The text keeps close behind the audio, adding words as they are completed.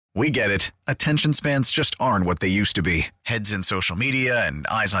We get it. Attention spans just aren't what they used to be. Heads in social media and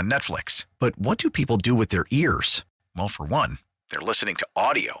eyes on Netflix. But what do people do with their ears? Well, for one, they're listening to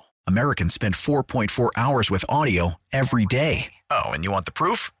audio. Americans spend 4.4 hours with audio every day. Oh, and you want the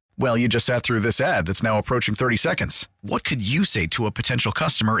proof? Well, you just sat through this ad that's now approaching 30 seconds. What could you say to a potential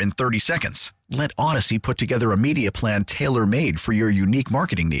customer in 30 seconds? Let Odyssey put together a media plan tailor-made for your unique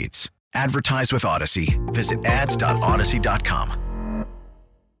marketing needs. Advertise with Odyssey. Visit ads.odyssey.com.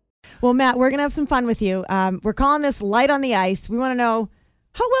 Well, Matt, we're going to have some fun with you. We're calling this Light on the Ice. We want to know,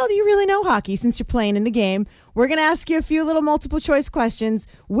 how well do you really know hockey since you're playing in the game? We're going to ask you a few little multiple choice questions.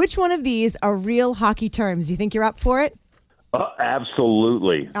 Which one of these are real hockey terms? You think you're up for it?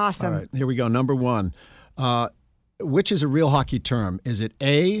 Absolutely. Awesome. All right, here we go. Number one. Which is a real hockey term? Is it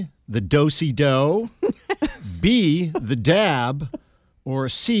A, the do-si-do, B, the dab, or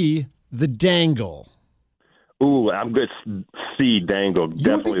C, the dangle? Ooh, I'm good. C, dangle.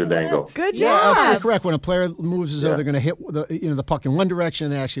 Definitely the dangle. Good Yeah, job. absolutely correct. When a player moves as though they're going to hit the puck in one direction,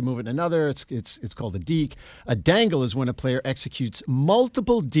 they actually move it in another. It's called a deke. A dangle is when a player executes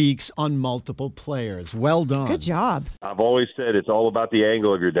multiple dekes on multiple players. Well done. Good job. I've always said it's all about the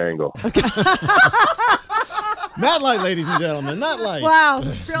angle of your dangle. Matt Light, ladies and gentlemen. Matt Light. Wow.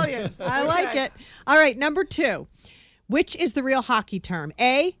 Brilliant. I like it. All right, number 2. Which is the real hockey term?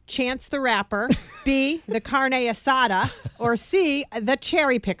 A, Chance the Rapper, B, the carne asada, or C, the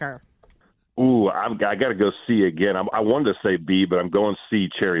cherry picker? Ooh, I got to go C again. I wanted to say B, but I'm going C,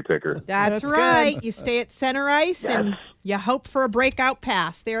 cherry picker. That's right. Good. You stay at center ice and you hope for a breakout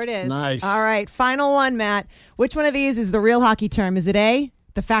pass. There it is. Nice. All right, final one, Matt. Which one of these is the real hockey term? Is it A,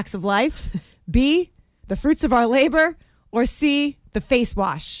 the facts of life, B, the fruits of our labor, or C, the face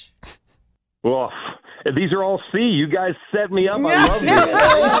wash? Well, these are all C. You guys set me up. I love this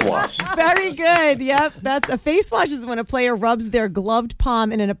face wash. Very good. Yep. That's a face wash is when a player rubs their gloved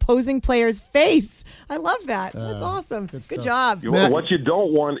palm in an opposing player's face. I love that. That's awesome. Good job. What you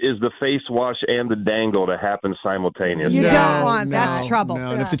don't want is the face wash and the dangle to happen simultaneously. You don't want that's trouble.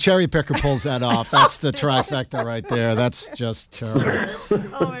 No. And if the cherry picker pulls that off, that's the trifecta right there. That's just terrible.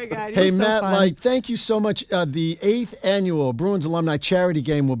 Oh, my God. Hey, You're so Matt fun. Light, thank you so much. The 8th annual Bruins Alumni Charity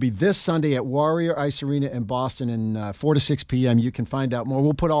Game will be this Sunday at Warrior Ice Arena in Boston in 4 to 6 p.m. You can find out more.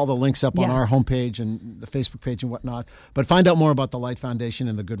 We'll put all the links up on our homepage and the Facebook page and whatnot. But find out more about the Light Foundation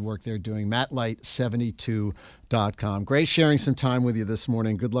and the good work they're doing. MattLight72.com. Great sharing some time with you this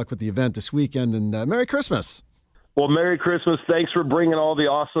morning. Good luck with the event this weekend, and Merry Christmas. Well, Merry Christmas. Thanks for bringing all the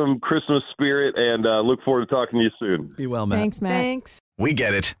awesome Christmas spirit, and look forward to talking to you soon. Be well, Matt. Thanks, Matt. Thanks. We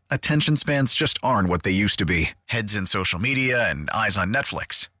get it. Attention spans just aren't what they used to be. Heads in social media and eyes on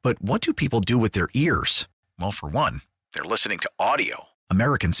Netflix. But what do people do with their ears? Well, for one, they're listening to audio.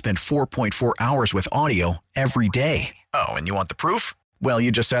 Americans spend 4.4 hours with audio every day. Oh, and you want the proof? Well,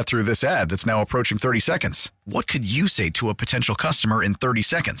 you just sat through this ad that's now approaching 30 seconds. What could you say to a potential customer in 30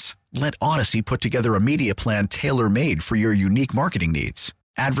 seconds? Let Odyssey put together a media plan tailor-made for your unique marketing needs.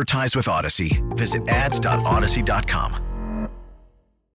 Advertise with Odyssey. Visit ads.odyssey.com.